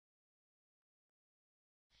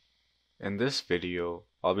In this video,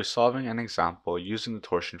 I'll be solving an example using the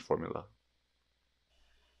torsion formula.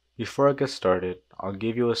 Before I get started, I'll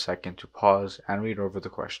give you a second to pause and read over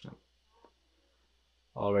the question.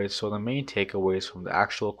 Alright, so the main takeaways from the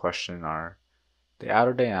actual question are: the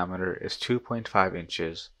outer diameter is 2.5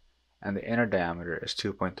 inches and the inner diameter is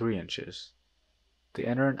 2.3 inches. The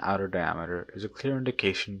inner and outer diameter is a clear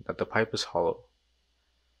indication that the pipe is hollow.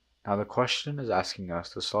 Now the question is asking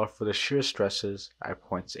us to solve for the shear stresses at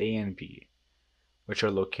points A and B, which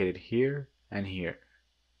are located here and here.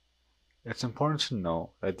 It's important to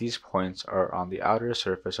note that these points are on the outer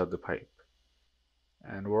surface of the pipe.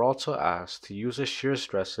 And we're also asked to use the shear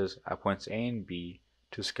stresses at points A and B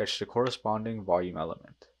to sketch the corresponding volume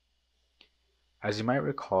element. As you might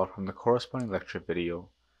recall from the corresponding lecture video,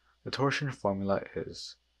 the torsion formula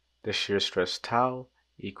is the shear stress tau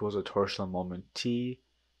equals the torsional moment T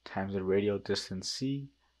times the radial distance C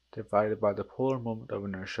divided by the polar moment of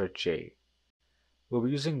inertia J. We'll be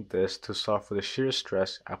using this to solve for the shear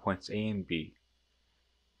stress at points A and B.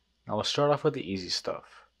 Now we'll start off with the easy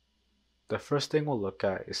stuff. The first thing we'll look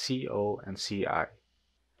at is CO and CI.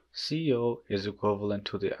 CO is equivalent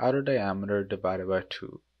to the outer diameter divided by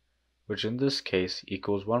 2, which in this case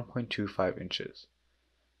equals 1.25 inches,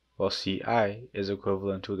 while CI is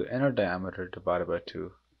equivalent to the inner diameter divided by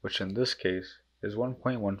 2, which in this case is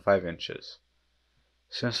 1.15 inches.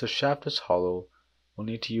 Since the shaft is hollow, we'll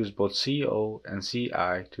need to use both CO and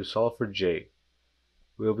CI to solve for J.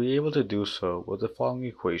 We'll be able to do so with the following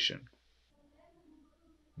equation.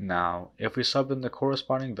 Now, if we sub in the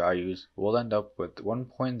corresponding values, we'll end up with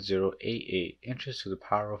 1.088 inches to the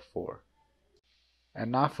power of 4.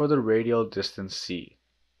 And now for the radial distance C.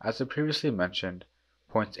 As I previously mentioned,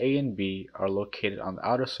 points A and B are located on the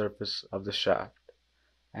outer surface of the shaft,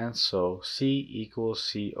 and so C equals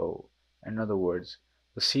CO. In other words,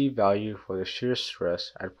 the C value for the shear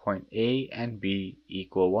stress at point A and B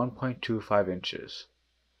equal 1.25 inches.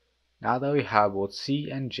 Now that we have both C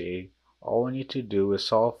and J, all we need to do is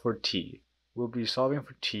solve for T. We'll be solving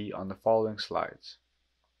for T on the following slides.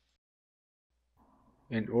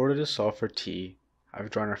 In order to solve for T, I've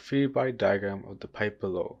drawn a free body diagram of the pipe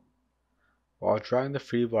below. While drawing the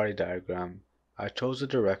free body diagram, I chose the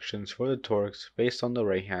directions for the torques based on the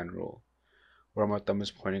right hand rule, where my thumb is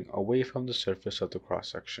pointing away from the surface of the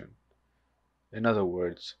cross-section. In other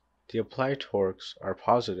words, the applied torques are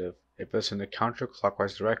positive if it's in the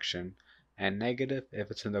counterclockwise direction and negative if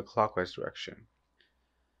it's in the clockwise direction.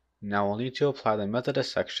 Now we'll need to apply the method of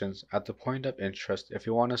sections at the point of interest if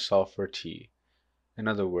you want to solve for T. In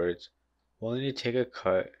other words, we'll need to take a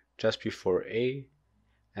cut just before A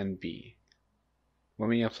and B. When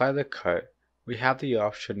we apply the cut, we have the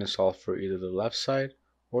option to solve for either the left side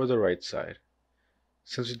or the right side.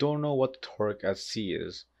 Since we don't know what the torque at C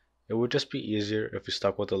is, it would just be easier if we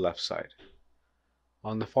stuck with the left side.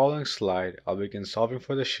 On the following slide, I'll begin solving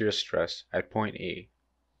for the shear stress at point A.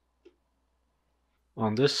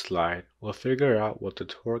 On this slide, we'll figure out what the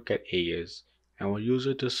torque at A is, and we'll use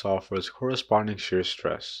it to solve for its corresponding shear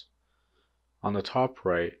stress. On the top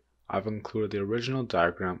right, I've included the original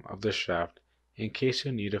diagram of the shaft in case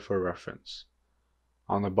you need it for reference.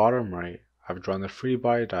 On the bottom right, I've drawn the free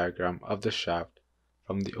body diagram of the shaft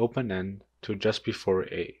from the open end to just before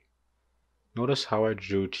A. Notice how I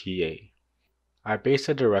drew TA. I based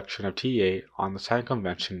the direction of TA on the sign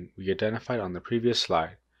convention we identified on the previous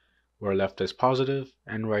slide, where left is positive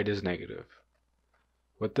and right is negative.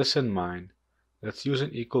 With this in mind, let's use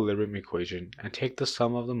an equilibrium equation and take the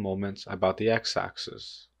sum of the moments about the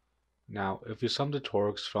x-axis. Now, if we sum the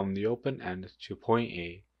torques from the open end to point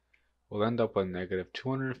A, we'll end up with negative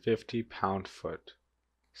 250 pound-foot.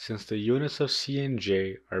 Since the units of C and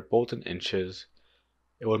J are both in inches,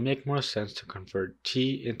 it would make more sense to convert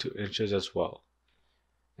T into inches as well.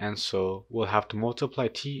 And so we'll have to multiply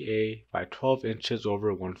TA by 12 inches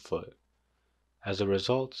over 1 foot. As a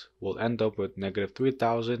result, we'll end up with negative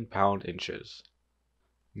 3,000 pound-inches.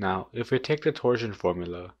 Now, if we take the torsion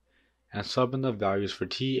formula and sub in the values for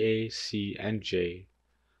TA, C, and J,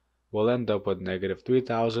 we'll end up with negative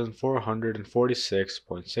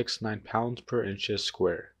 3,446.69 pounds per inches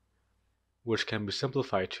square, which can be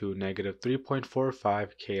simplified to negative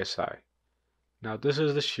 3.45 KSI. Now this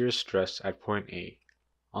is the shear stress at point A.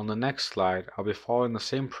 On the next slide, I'll be following the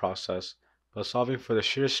same process, but solving for the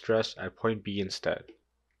shear stress at point B instead.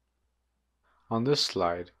 On this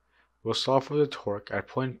slide, we'll solve for the torque at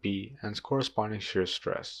point B and its corresponding shear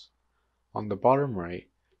stress. On the bottom right,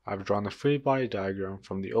 I've drawn the free body diagram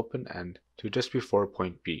from the open end to just before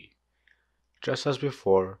point B. Just as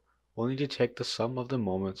before, we'll need to take the sum of the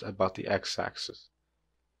moments about the x-axis.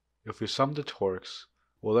 If we sum the torques,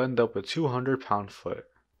 we'll end up with 200 pound-foot.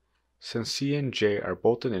 Since C and J are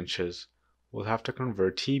both in inches, we'll have to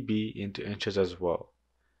convert TB into inches as well.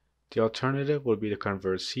 The alternative would be to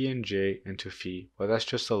convert C and J into feet, but that's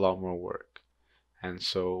just a lot more work. And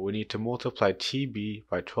so we need to multiply TB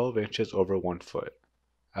by 12 inches over 1 foot.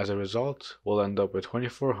 As a result, we'll end up with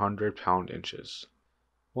 2,400 pound-inches.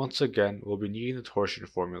 Once again, we'll be needing the torsion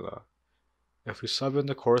formula. If we sub in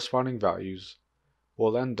the corresponding values,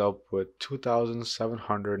 we'll end up with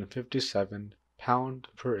 2,757 pound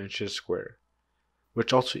per inches square,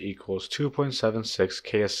 which also equals 2.76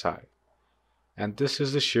 ksi, and this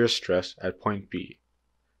is the shear stress at point B.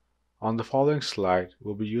 On the following slide,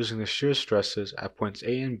 we'll be using the shear stresses at points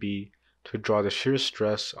A and B to draw the shear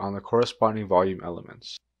stress on the corresponding volume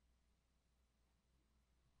elements.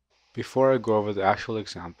 Before I go over the actual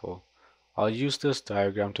example, I'll use this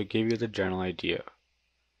diagram to give you the general idea.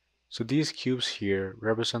 So these cubes here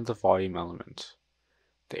represent the volume elements.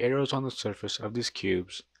 The arrows on the surface of these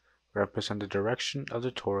cubes represent the direction of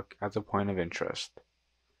the torque at the point of interest.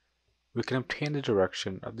 We can obtain the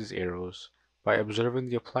direction of these arrows by observing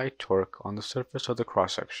the applied torque on the surface of the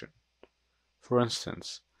cross-section. For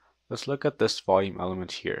instance, let's look at this volume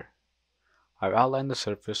element here. I've outlined the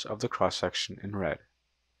surface of the cross-section in red.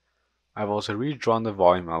 I've also redrawn the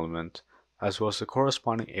volume element as well as the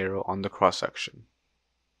corresponding arrow on the cross-section.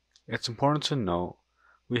 It's important to note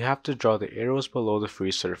we have to draw the arrows below the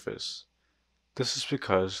free surface. This is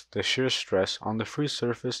because the shear stress on the free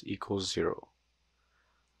surface equals 0.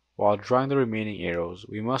 While drawing the remaining arrows,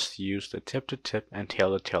 we must use the tip-to-tip and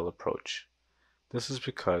tail-to-tail approach. This is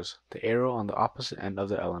because the arrow on the opposite end of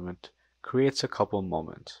the element creates a couple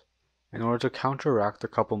moment. In order to counteract the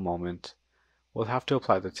couple moment, we'll have to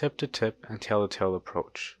apply the tip-to-tip and tail-to-tail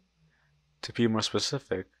approach. To be more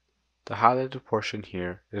specific, the highlighted portion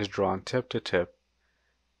here is drawn tip-to-tip,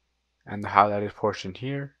 and the highlighted portion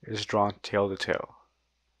here is drawn tail-to-tail.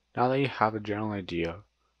 Now that you have a general idea,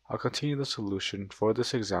 I'll continue the solution for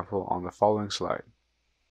this example on the following slide.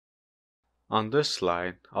 On this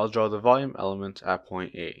slide, I'll draw the volume element at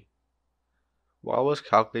point A. While I was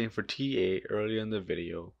calculating for TA earlier in the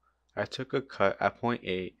video, I took a cut at point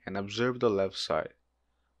A and observed the left side.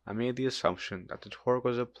 I made the assumption that the torque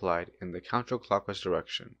was applied in the counterclockwise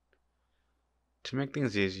direction. To make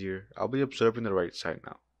things easier, I'll be observing the right side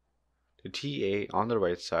now. The TA on the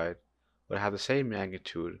right side would have the same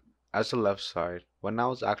magnitude as the left side when I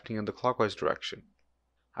was acting in the clockwise direction.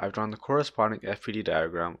 I've drawn the corresponding FPD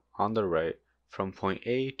diagram on the right from point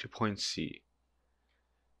A to point C.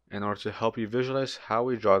 In order to help you visualize how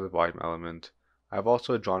we draw the volume element, I've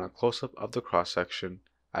also drawn a close-up of the cross-section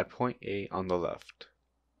at point A on the left.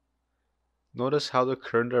 Notice how the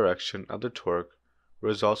current direction of the torque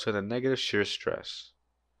results in a negative shear stress.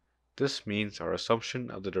 This means our assumption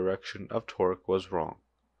of the direction of torque was wrong.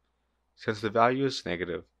 Since the value is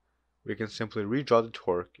negative, we can simply redraw the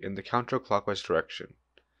torque in the counterclockwise direction.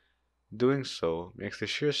 Doing so makes the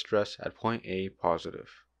shear stress at point A positive.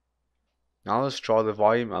 Now let's draw the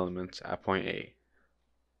volume elements at point A.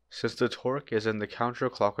 Since the torque is in the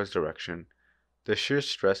counterclockwise direction, the shear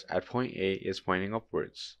stress at point A is pointing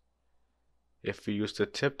upwards. If we use the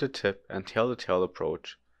tip-to-tip and tail-to-tail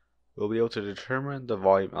approach, we'll be able to determine the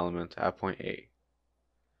volume element at point A.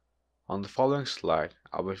 On the following slide,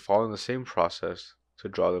 I'll be following the same process to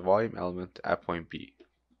draw the volume element at point B.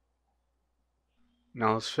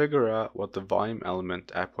 Now let's figure out what the volume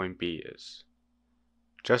element at point B is.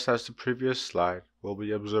 Just as the previous slide, we'll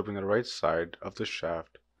be observing the right side of the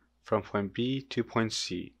shaft from point B to point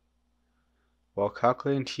C. While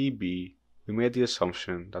calculating TB, we made the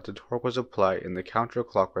assumption that the torque was applied in the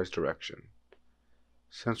counterclockwise direction.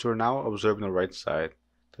 Since we're now observing the right side,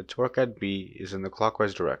 the torque at B is in the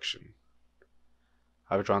clockwise direction.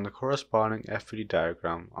 I've drawn the corresponding FPD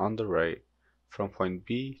diagram on the right from point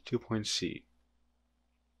B to point C.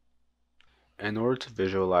 In order to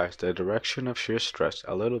visualize the direction of shear stress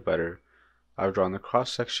a little better, I've drawn the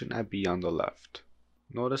cross-section at B on the left.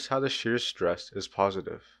 Notice how the shear stress is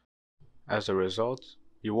positive. As a result,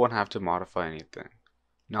 you won't have to modify anything.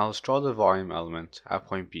 Now let's draw the volume element at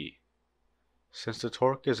point B. Since the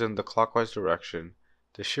torque is in the clockwise direction,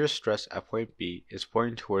 the shear stress at point B is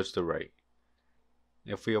pointing towards the right.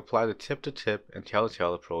 If we apply the tip-to-tip and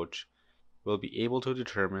tail-to-tail approach, we'll be able to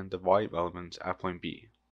determine the volume elements at point B.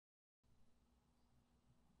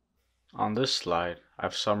 On this slide,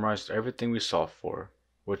 I've summarized everything we solved for,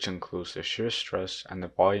 which includes the shear stress and the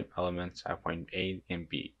volume elements at point A and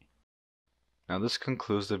B. Now this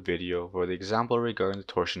concludes the video for the example regarding the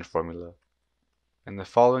torsion formula. In the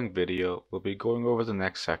following video, we'll be going over the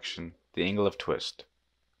next section, the angle of twist.